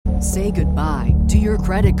Say goodbye to your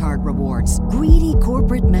credit card rewards. Greedy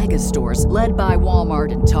corporate mega stores, led by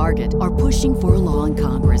Walmart and Target, are pushing for a law in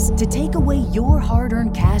Congress to take away your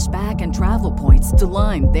hard-earned cash back and travel points to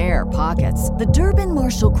line their pockets. The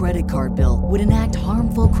Durbin-Marshall credit card bill would enact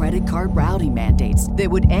harmful credit card routing mandates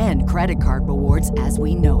that would end credit card rewards as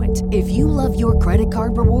we know it. If you love your credit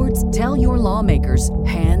card rewards, tell your lawmakers,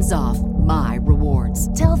 hands off my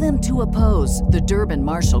rewards. Tell them to oppose the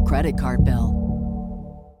Durbin-Marshall credit card bill.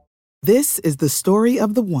 This is the story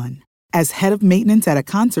of the one. As head of maintenance at a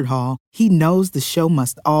concert hall, he knows the show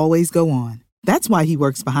must always go on. That's why he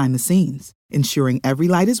works behind the scenes, ensuring every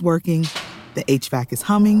light is working, the HVAC is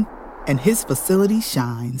humming, and his facility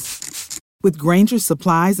shines. With Grainger's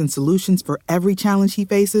supplies and solutions for every challenge he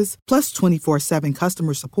faces, plus 24/7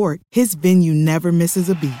 customer support, his venue never misses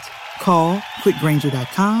a beat. Call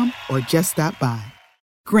quickgrainger.com or just stop by.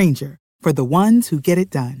 Grainger, for the ones who get it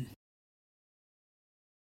done.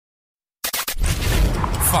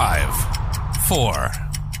 5, 4,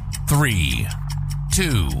 3,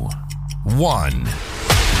 2, 1.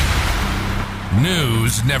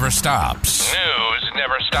 News never stops. News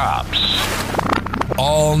never stops.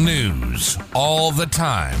 All news, all the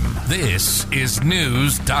time. This is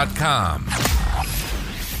News.com.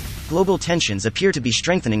 Global tensions appear to be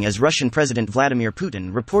strengthening as Russian President Vladimir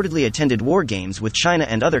Putin reportedly attended war games with China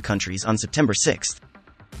and other countries on September 6.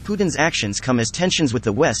 Putin's actions come as tensions with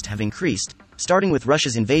the West have increased, starting with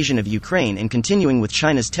Russia's invasion of Ukraine and continuing with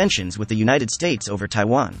China's tensions with the United States over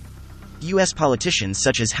Taiwan. U.S. politicians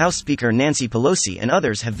such as House Speaker Nancy Pelosi and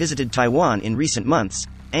others have visited Taiwan in recent months,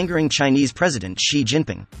 angering Chinese President Xi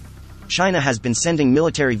Jinping. China has been sending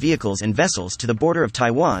military vehicles and vessels to the border of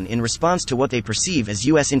Taiwan in response to what they perceive as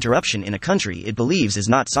U.S. interruption in a country it believes is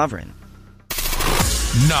not sovereign.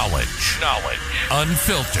 Knowledge.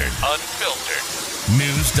 Unfiltered.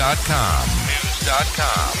 News.com.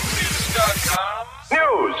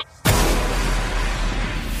 News.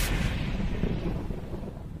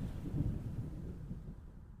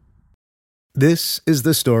 This is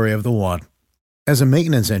the story of the one. As a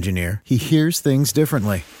maintenance engineer, he hears things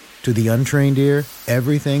differently. To the untrained ear,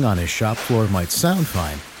 everything on his shop floor might sound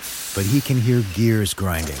fine, but he can hear gears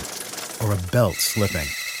grinding or a belt slipping.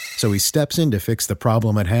 So he steps in to fix the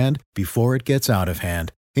problem at hand before it gets out of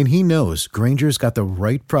hand. And he knows Grainger's got the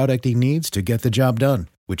right product he needs to get the job done,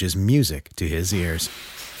 which is music to his ears.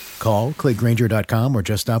 Call, click Grainger.com, or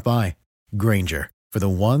just stop by. Grainger, for the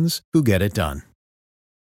ones who get it done.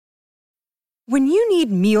 When you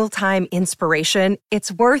need mealtime inspiration,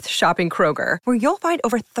 it's worth shopping Kroger, where you'll find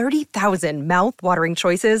over 30,000 mouth-watering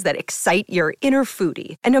choices that excite your inner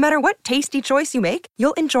foodie. And no matter what tasty choice you make,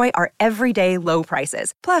 you'll enjoy our everyday low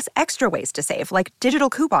prices, plus extra ways to save, like digital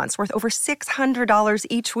coupons worth over $600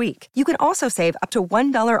 each week. You can also save up to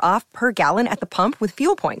 $1 off per gallon at the pump with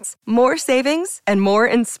fuel points. More savings and more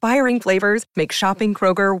inspiring flavors make shopping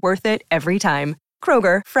Kroger worth it every time.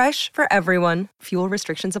 Kroger, fresh for everyone. Fuel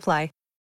restrictions apply.